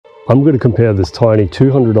I'm going to compare this tiny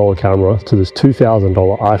 $200 camera to this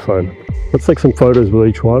 $2,000 iPhone. Let's take some photos with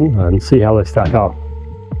each one and see how they stack up.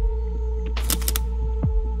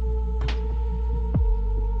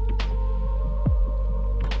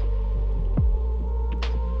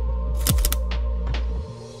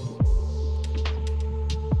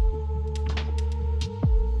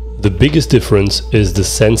 The biggest difference is the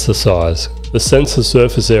sensor size. The sensor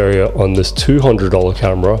surface area on this $200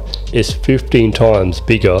 camera is 15 times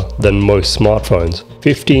bigger than most smartphones.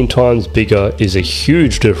 15 times bigger is a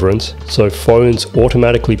huge difference, so phones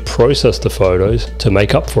automatically process the photos to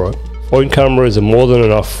make up for it. Phone cameras are more than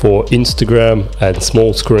enough for Instagram and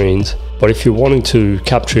small screens, but if you're wanting to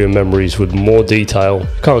capture your memories with more detail,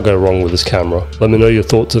 you can't go wrong with this camera. Let me know your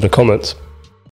thoughts in the comments.